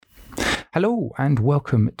Hello and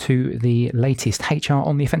welcome to the latest HR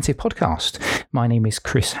on the Offensive podcast. My name is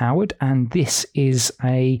Chris Howard and this is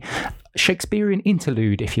a Shakespearean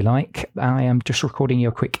interlude, if you like. I am just recording you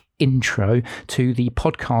a quick intro to the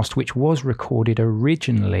podcast, which was recorded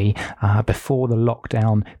originally before the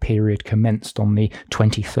lockdown period commenced on the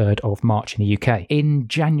 23rd of March in the UK. In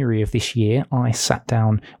January of this year, I sat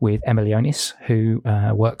down with Emma Leonis, who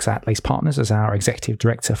works at Lace Partners as our executive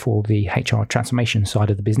director for the HR transformation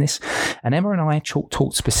side of the business. And Emma and I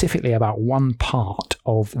talked specifically about one part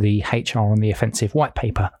of the HR on the Offensive white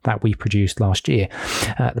paper that we produced last year.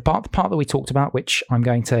 The part that we talked about, which I'm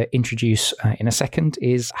going to introduce in a second,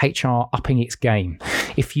 is HR upping its game.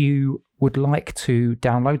 If you would like to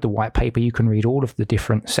download the white paper, you can read all of the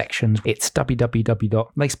different sections. It's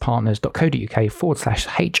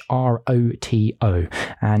www.lacepartners.co.uk/HROTO,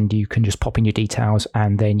 and you can just pop in your details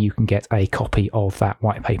and then you can get a copy of that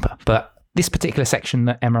white paper. But this particular section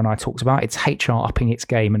that Emma and I talked about, it's HR upping its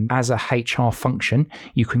game. And as a HR function,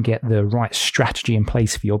 you can get the right strategy in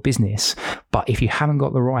place for your business. But if you haven't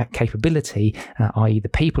got the right capability, i.e. the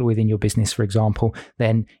people within your business, for example,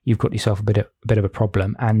 then you've got yourself a bit of a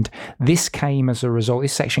problem. And this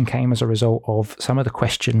section came as a result of some of the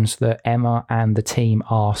questions that Emma and the team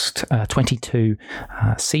asked 22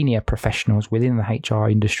 senior professionals within the HR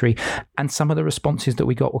industry. And some of the responses that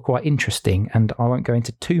we got were quite interesting. And I won't go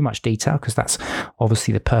into too much detail, because that's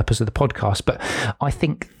obviously the purpose of the podcast. But I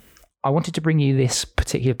think I wanted to bring you this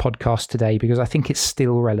particular podcast today because I think it's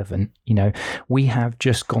still relevant. You know, we have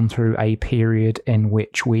just gone through a period in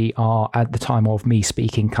which we are, at the time of me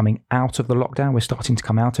speaking, coming out of the lockdown. We're starting to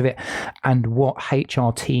come out of it. And what HR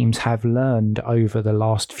teams have learned over the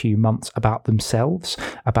last few months about themselves,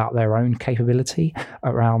 about their own capability,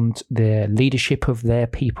 around their leadership of their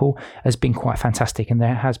people has been quite fantastic. And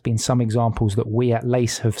there has been some examples that we at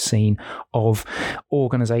Lace have seen of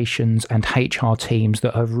organizations and HR teams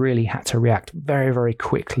that have really had to react very, very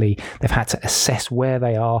quickly. They've had to assess where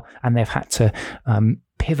they are, and they've had to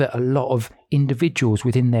pivot a lot of individuals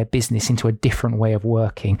within their business into a different way of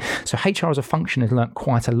working. So HR as a function has learnt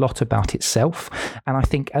quite a lot about itself. And I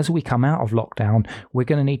think as we come out of lockdown, we're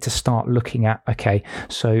going to need to start looking at, okay,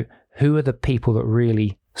 so who are the people that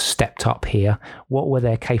really stepped up here? What were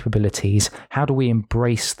their capabilities? How do we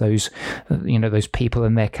embrace those people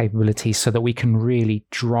and their capabilities so that we can really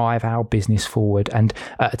drive our business forward? And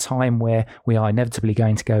at a time where we are inevitably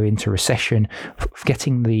going to go into recession,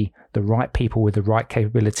 getting the right people with the right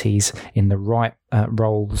capabilities in the right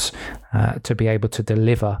roles to be able to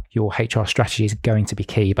deliver your HR strategy is going to be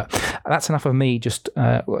key. But that's enough of me just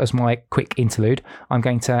as my quick interlude. I'm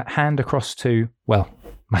going to hand across to,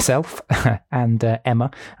 myself and Emma,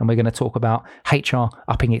 and we're going to talk about HR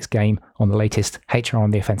upping its game on the latest HR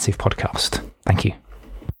on the Offensive podcast. Thank you.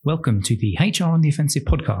 Welcome to the HR on the Offensive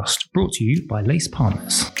podcast, brought to you by Lace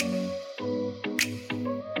Partners.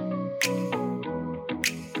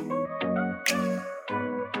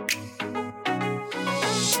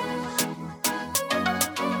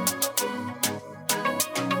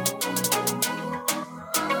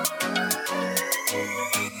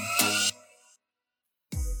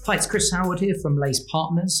 Hi, it's Chris Howard here from Lace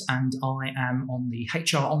Partners, and I am on the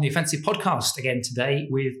HR on the Offensive podcast again today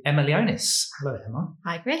with Emma Leonis. Hello, Emma.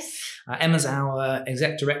 Hi, Chris. Emma's our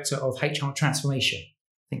Exec Director of HR Transformation.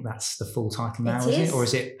 I think that's the full title now, is it? Or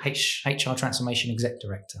is it HR Transformation Exec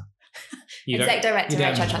Director? Exec Director of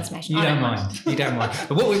HR Transformation. You don't mind. You don't mind.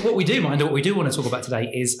 But what we do mind, and what we do want to talk about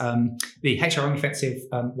today is the HR on the Offensive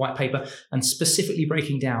white paper, and specifically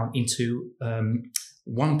breaking down into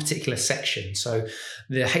one particular section. So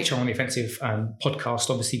the HR on the Offensive podcast,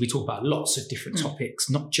 obviously we talk about lots of different topics,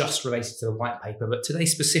 not just related to the white paper, but today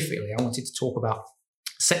specifically I wanted to talk about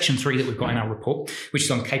Section 3 that we've got in our report, which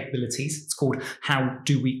is on capabilities. It's called How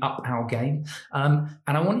Do We Up Our Game? And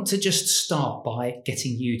I wanted to just start by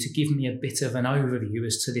getting you to give me a bit of an overview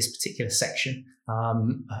as to this particular section,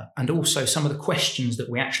 and also some of the questions that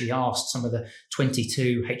we actually asked some of the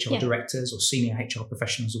 22 HR directors or senior HR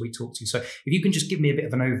professionals that we talked to. So if you can just give me a bit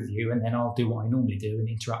of an overview, and then I'll do what I normally do and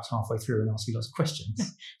interrupt halfway through and ask you lots of questions.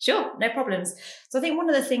 Sure, no problems. So I think one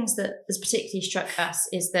of the things that has particularly struck us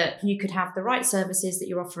is that you could have the right services that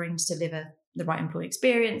you're offering to deliver the right employee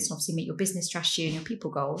experience and obviously meet your business strategy and your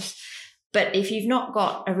people goals. But if you've not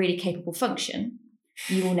got a really capable function,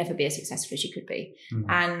 you will never be as successful as you could be.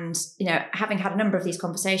 And, having had a number of these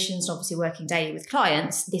conversations, and obviously working daily with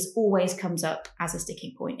clients, this always comes up as a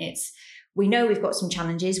sticking point. We know we've got some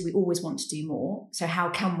challenges. We always want to do more. So how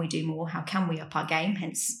can we do more? How can we up our game?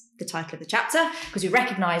 Hence the title of the chapter, because we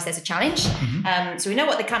recognise there's a challenge. Mm-hmm. So we know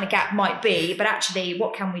what the kind of gap might be, but actually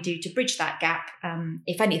what can we do to bridge that gap,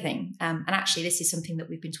 if anything? And actually this is something that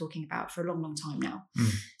we've been talking about for a long, long time now.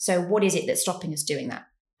 So what is it that's stopping us doing that?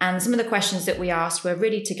 And some of the questions that we asked were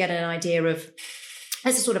really to get an idea of,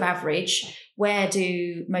 as a sort of average, where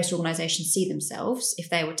do most organisations see themselves if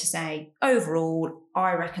they were to say, overall,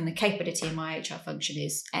 I reckon the capability in my HR function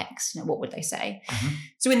is X. Now, what would they say?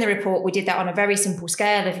 So in the report, we did that on a very simple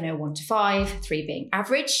scale of 1 to 5, 3 being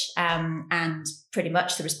average. And pretty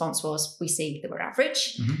much the response was, we see that we're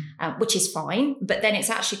average, which is fine. But then it's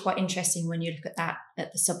actually quite interesting when you look at that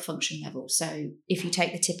at the sub-function level. So if you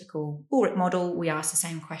take the typical Ulrich model, we ask the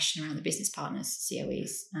same question around the business partners,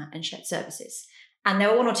 COEs, and shared services. And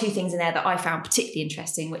there were 1 or 2 things in there that I found particularly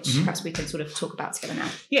interesting, which perhaps we can sort of talk about together now.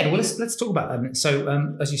 Yeah, well, let's talk about them. So,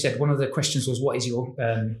 as you said, one of the questions was, what is your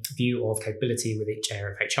view of capability with each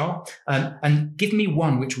area of HR? And give me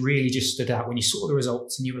one which really just stood out when you saw the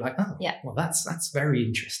results and you were like, oh, yeah, well, that's very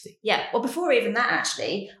interesting. Yeah, well, before even that,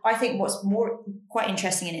 actually, I think what's more quite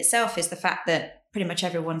interesting in itself is the fact that pretty much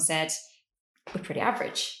everyone said, we're pretty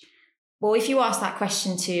average. Well, if you ask that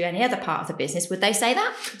question to any other part of the business, would they say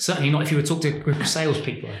that? Certainly not if you were talking to a group of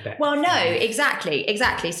salespeople, I bet. Well, no, exactly.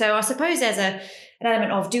 So I suppose there's an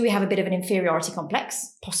element of, do we have a bit of an inferiority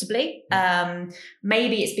complex? Possibly.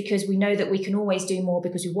 Maybe it's because we know that we can always do more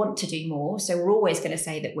because we want to do more. So we're always going to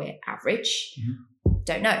say that we're average.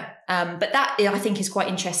 Don't know. But that, I think, is quite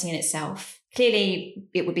interesting in itself. Clearly,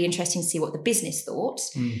 it would be interesting to see what the business thought.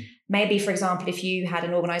 Maybe, for example, if you had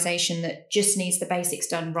an organisation that just needs the basics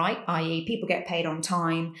done right, i.e. people get paid on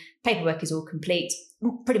time, paperwork is all complete,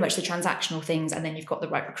 pretty much the transactional things, and then you've got the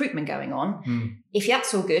right recruitment going on. If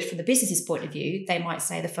that's all good from the business's point of view, they might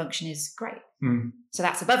say the function is great. So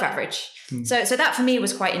that's above average. So that for me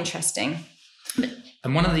was quite interesting.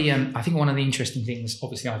 And one of the, I think one of the interesting things,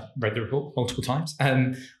 obviously I've read the report multiple times,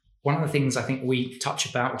 one of the things I think we touch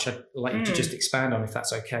about, which I'd like you to just expand on, if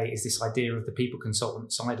that's okay, is this idea of the people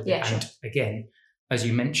consultant side of it. Yeah, sure. And again, as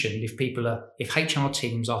you mentioned, if HR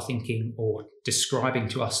teams are thinking or describing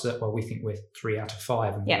to us that, well, we think we're 3 out of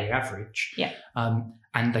 5 and very average,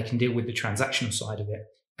 and they can deal with the transactional side of it.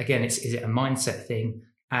 Again, is it a mindset thing?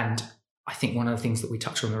 And I think one of the things that we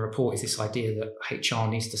touch on in the report is this idea that HR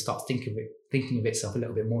needs to start thinking of itself a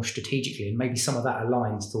little bit more strategically, and maybe some of that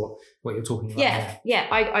aligns to what you're talking about. Yeah,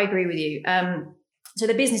 I agree with you. So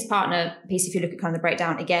the business partner piece, if you look at kind of the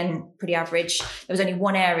breakdown, again, pretty average. There was only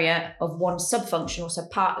one area of one sub-function, also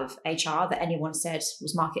part of HR, that anyone said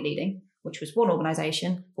was market leading, which was one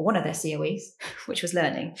organisation for one of their COEs, which was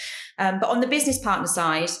learning. But on the business partner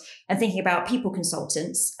side, and thinking about people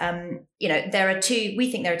consultants, we think there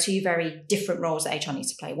are 2 very different roles that HR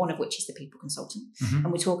needs to play, one of which is the people consultant.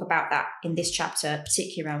 And we talk about that in this chapter,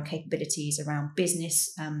 particularly around capabilities, around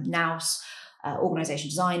business, nous, organisation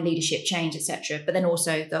design, leadership, change, etc. But then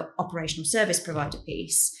also the operational service provider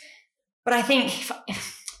piece. But I think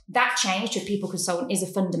that change to a people consultant is a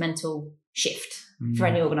fundamental shift for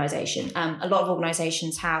any organisation. A lot of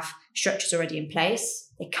organisations have structures already in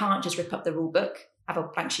place. They can't just rip up the rule book, have a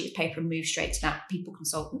blank sheet of paper and move straight to that people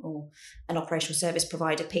consultant or an operational service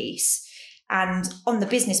provider piece. And on the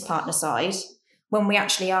business partner side, when we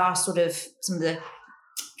actually are sort of some of the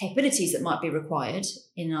capabilities that might be required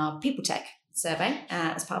in our people tech survey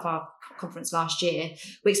as part of our conference last year,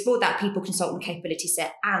 we explored that people consultant capability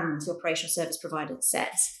set and the operational service provider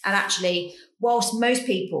set. And actually, whilst most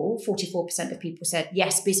people, 44% of people said,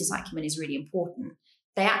 yes, business acumen is really important,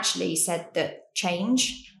 they actually said that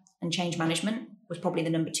change and change management was probably the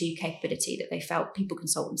number 2 capability that they felt people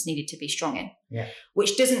consultants needed to be strong in,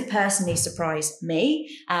 which doesn't personally surprise me.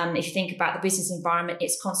 If you think about the business environment,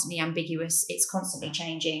 it's constantly ambiguous, it's constantly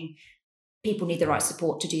changing. People need the right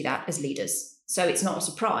support to do that as leaders. So it's not a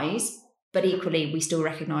surprise, but equally, we still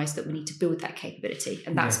recognise that we need to build that capability.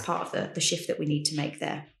 And that's part of the shift that we need to make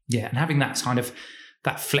there. Yeah, and having that kind of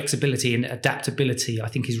that flexibility and adaptability, I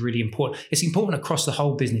think, is really important. It's important across the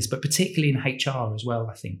whole business, but particularly in HR as well,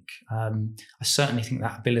 I think. I certainly think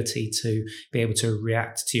that ability to be able to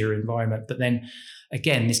react to your environment. But then,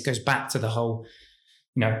 again, this goes back to the whole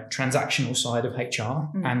transactional side of HR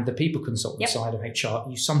and the people consultant side of HR.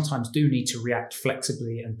 You sometimes do need to react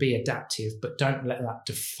flexibly and be adaptive, but don't let that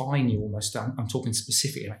define you almost. I'm talking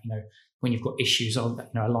specifically, when you've got issues, a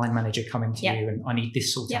line manager coming to you and I need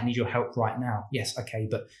this sorted, I need your help right now. Yes, okay,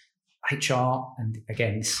 but HR, and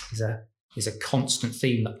again, this is a constant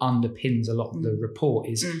theme that underpins a lot of the report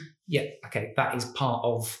is, that is part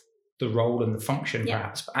of the role and the function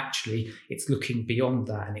perhaps, but actually it's looking beyond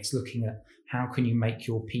that and it's looking at how can you make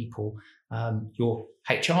your people, your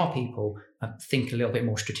HR people, think a little bit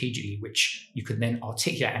more strategically, which you can then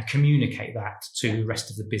articulate and communicate that to the rest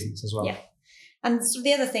of the business as well. Yeah. And so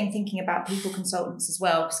the other thing, thinking about people consultants as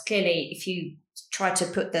well, because clearly if you try to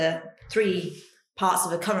put the 3 parts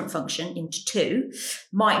of a current function into 2,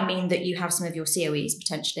 might mean that you have some of your COEs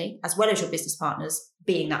potentially, as well as your business partners,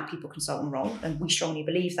 being that people consultant role. And we strongly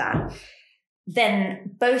believe that.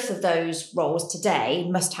 Then both of those roles today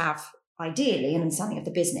must have ideally an understanding of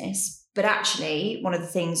the business. But actually, one of the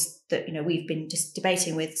things that we've been just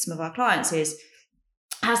debating with some of our clients is,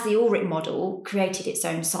 has the Ulrich model created its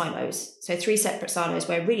own silos? So 3 separate silos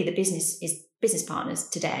where really the business partners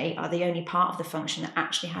today are the only part of the function that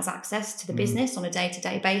actually has access to the business on a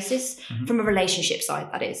day-to-day basis, from a relationship side,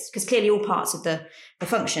 that is. Because clearly all parts of the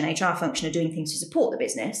function, HR function, are doing things to support the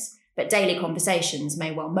business, but daily conversations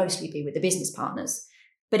may well mostly be with the business partners.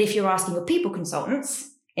 But if you're asking your people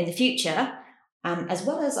consultants in the future, as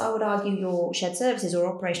well as I would argue your shared services or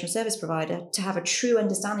operational service provider, to have a true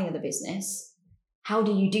understanding of the business, how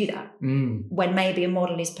do you do that when maybe a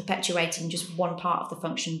model is perpetuating just one part of the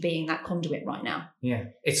function being that conduit right now? Yeah,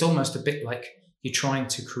 it's almost a bit like you're trying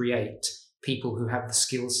to create people who have the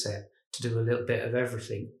skill set to do a little bit of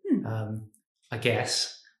everything, I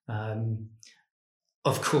guess.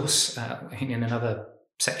 Of course, in another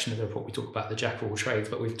section of the report, we talk about the jack of all trades,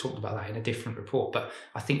 but we've talked about that in a different report. But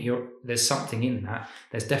I think there's something in that.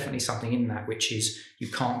 There's definitely something in that, which is you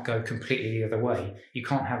can't go completely the other way. You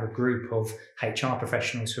can't have a group of HR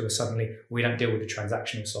professionals who are suddenly, we don't deal with the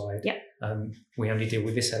transactional side. Yep. We only deal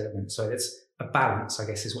with this element. So it's a balance, I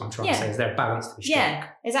guess, is what I'm trying to say. Is there a balance to be struck? Yeah,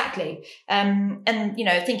 exactly. And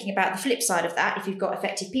thinking about the flip side of that, if you've got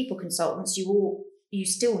effective people consultants, you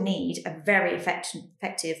still need a very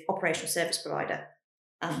effective operational service provider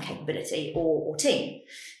capability or team,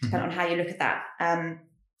 depending on how you look at that.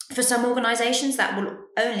 For some organisations, that will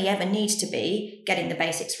only ever need to be getting the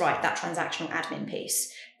basics right, that transactional admin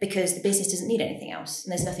piece, because the business doesn't need anything else,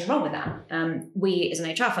 and there's nothing wrong with that. We, as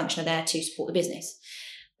an HR function, are there to support the business.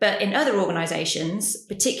 But in other organisations,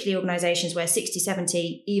 particularly organisations where 60,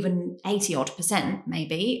 70, even 80%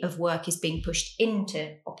 maybe of work is being pushed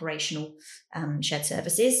into operational shared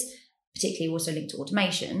services, particularly also linked to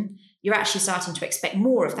automation, you're actually starting to expect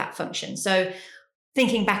more of that function. So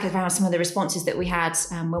thinking back around some of the responses that we had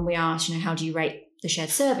when we asked, how do you rate the shared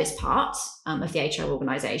service part of the HR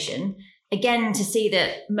organisation? Again, to see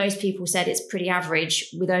that most people said it's pretty average,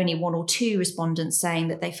 with only 1 or 2 respondents saying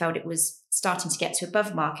that they felt it was starting to get to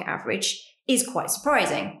above market average, is quite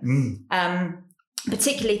surprising.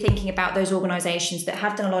 Particularly thinking about those organisations that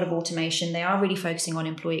have done a lot of automation, they are really focusing on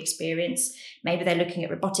employee experience. Maybe they're looking at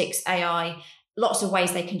robotics, AI, lots of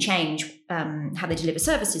ways they can change how they deliver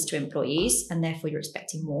services to employees, and therefore you're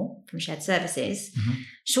expecting more from shared services.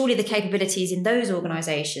 Surely the capabilities in those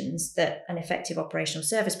organisations that an effective operational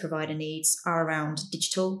service provider needs are around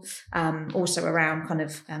digital, also around kind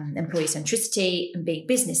of employee centricity and being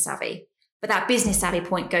business savvy. But that business savvy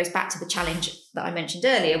point goes back to the challenge that I mentioned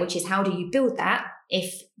earlier, which is how do you build that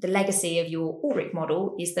if the legacy of your Ulrich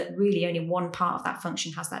model is that really only one part of that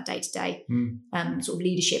function has that day-to-day sort of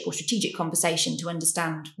leadership or strategic conversation to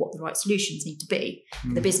understand what the right solutions need to be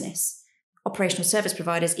for the business. Operational service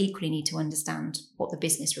providers equally need to understand what the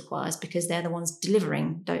business requires, because they're the ones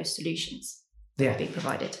delivering those solutions that are being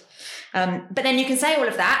provided. But then you can say all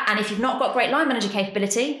of that, and if you've not got great line manager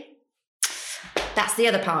capability, that's the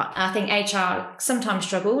other part. I think HR sometimes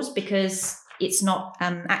struggles because it's not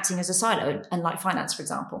acting as a silo, unlike finance, for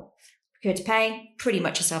example. Procure to pay, pretty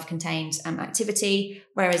much a self-contained activity,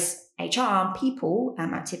 whereas HR people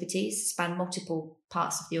activities span multiple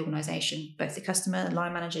parts of the organisation, both the customer,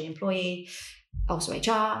 line manager, employee, also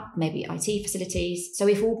HR, maybe IT facilities. So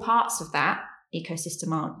if all parts of that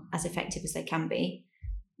ecosystem aren't as effective as they can be,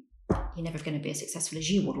 you're never going to be as successful as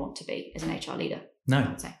you would want to be as an HR leader. No. I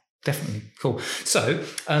would say. Definitely. Cool. So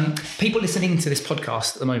people listening to this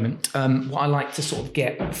podcast at the moment, what I like to sort of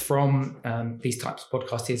get from these types of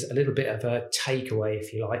podcasts is a little bit of a takeaway,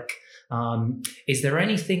 if you like. Is there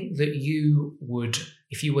anything that you would,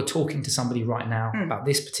 if you were talking to somebody right now about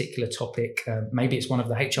this particular topic, maybe it's one of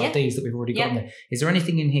the HRDs that we've already got in there, is there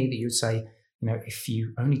anything in here that you would say, if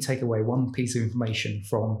you only take away one piece of information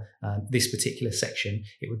from this particular section,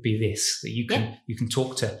 it would be this, that you can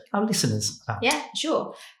talk to our listeners about? Yeah,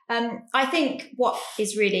 sure. I think what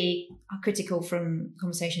is really critical from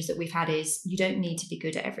conversations that we've had is you don't need to be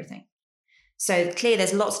good at everything. So clearly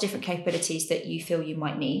there's lots of different capabilities that you feel you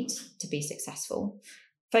might need to be successful.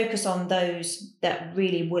 Focus on those that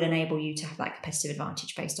really will enable you to have that competitive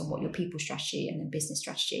advantage based on what your people strategy and then business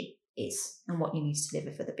strategy is and what you need to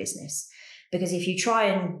deliver for the business. Because if you try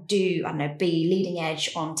and do, be leading edge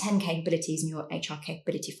on 10 capabilities in your HR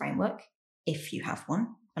capability framework, if you have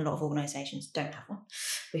one, a lot of organizations don't have one,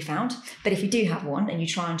 we found. But if you do have one and you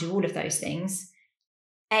try and do all of those things,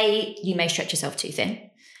 A, you may stretch yourself too thin.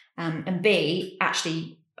 And B,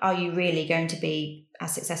 actually, are you really going to be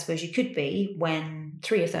as successful as you could be when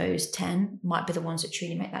 3 of those 10 might be the ones that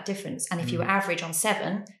truly make that difference? And if you average on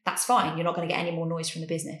 7, that's fine. You're not going to get any more noise from the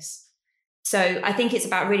business. So I think it's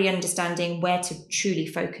about really understanding where to truly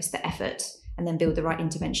focus the effort and then build the right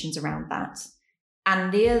interventions around that.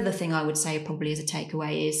 And the other thing I would say probably as a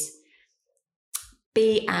takeaway is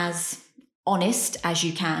be as honest as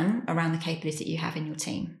you can around the capability that you have in your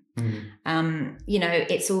team.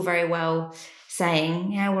 It's all very well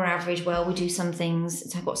saying, yeah, we're average. Well, we do some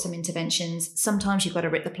things. I've got some interventions. Sometimes you've got to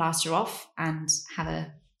rip the plaster off and have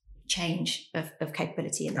a change of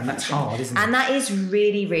capability in the future. That's hard, isn't it? And that is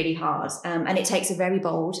really, really hard. And it takes a very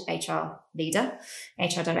bold HR leader,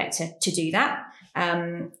 HR director to do that.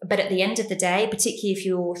 But at the end of the day, particularly if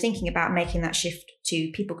you're thinking about making that shift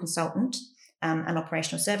to people consultant, an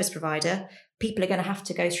operational service provider, people are going to have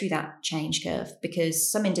to go through that change curve,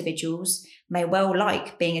 because some individuals may well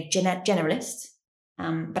like being a generalist,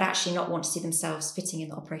 but actually not want to see themselves fitting in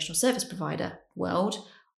the operational service provider world.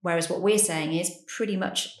 Whereas what we're saying is pretty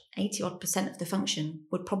much 80% of the function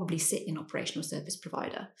would probably sit in operational service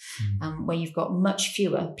provider, where you've got much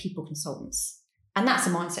fewer people consultants. And that's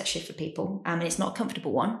a mindset shift for people. And it's not a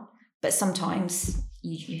comfortable one, but sometimes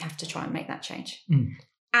you have to try and make that change.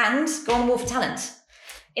 And go on the war for talent.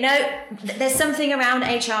 There's something around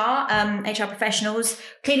HR professionals.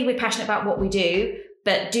 Clearly, we're passionate about what we do,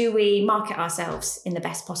 but do we market ourselves in the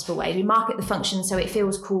best possible way? Do we market the function so it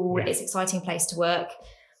feels cool, it's an exciting place to work?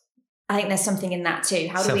 I think there's something in that too.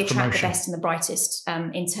 How do we attract the best and the brightest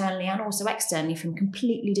internally and also externally from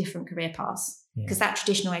completely different career paths? Because that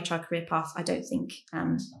traditional HR career path, I don't think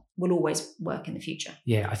will always work in the future.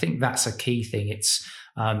 Yeah, I think that's a key thing. It's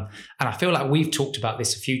and I feel like we've talked about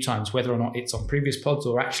this a few times, whether or not it's on previous pods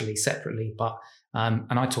or actually separately. But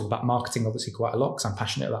and I talk about marketing obviously quite a lot because I'm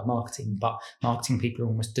passionate about marketing. But marketing people are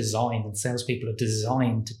almost designed, and salespeople are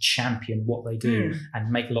designed to champion what they do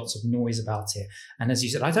and make lots of noise about it. And as you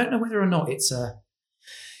said, I don't know whether or not it's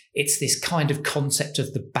this kind of concept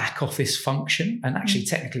of the back office function, and actually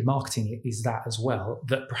technically marketing is that as well,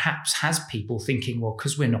 that perhaps has people thinking, well,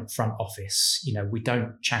 because we're not front office, we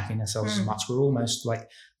don't champion ourselves as much. We're almost like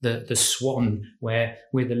the swan, where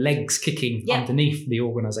we're the legs kicking underneath the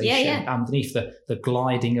organisation, underneath the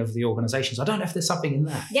gliding of the organisation. So I don't know if there's something in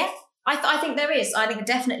that. Yeah, I think there is. I think it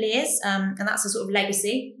definitely is. And that's a sort of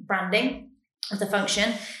legacy branding of the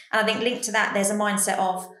function. And I think linked to that, there's a mindset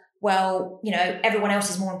of, well, everyone else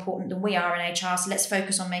is more important than we are in HR, so let's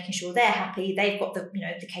focus on making sure they're happy. They've got the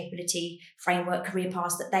capability framework, career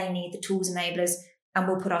paths that they need, the tools, enablers, and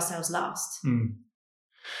we'll put ourselves last.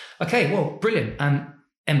 Okay, well, brilliant.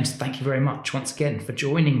 Ems, thank you very much once again for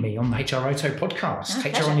joining me on the HR Auto podcast,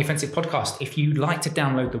 HR on the Offensive podcast. If you'd like to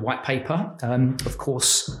download the white paper, of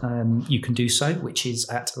course, you can do so, which is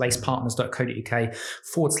at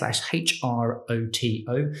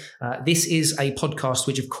lacepartners.co.uk/HROTO. This is a podcast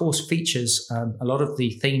which, of course, features a lot of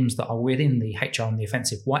the themes that are within the HR on the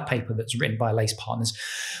Offensive white paper that's written by Lace Partners.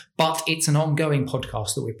 But it's an ongoing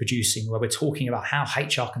podcast that we're producing where we're talking about how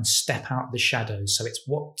HR can step out of the shadows. So it's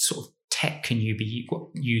what sort of tech can you be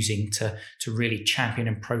using to really champion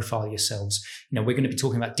and profile yourselves? We're going to be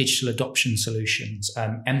talking about digital adoption solutions.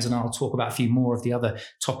 Ems and I will talk about a few more of the other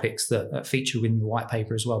topics that feature within the white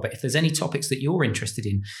paper as well. But if there's any topics that you're interested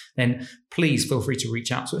in, then please feel free to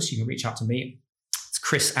reach out to us. You can reach out to me. It's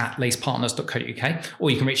chris@lacepartners.co.uk, or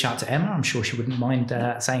you can reach out to Emma. I'm sure she wouldn't mind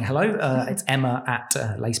saying hello. It's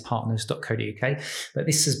emma@lacepartners.co.uk. But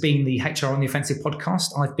this has been the HR on the Offensive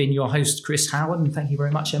podcast. I've been your host, Chris Howard, and thank you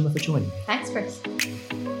very much, Emma, for joining me. Thanks, Chris.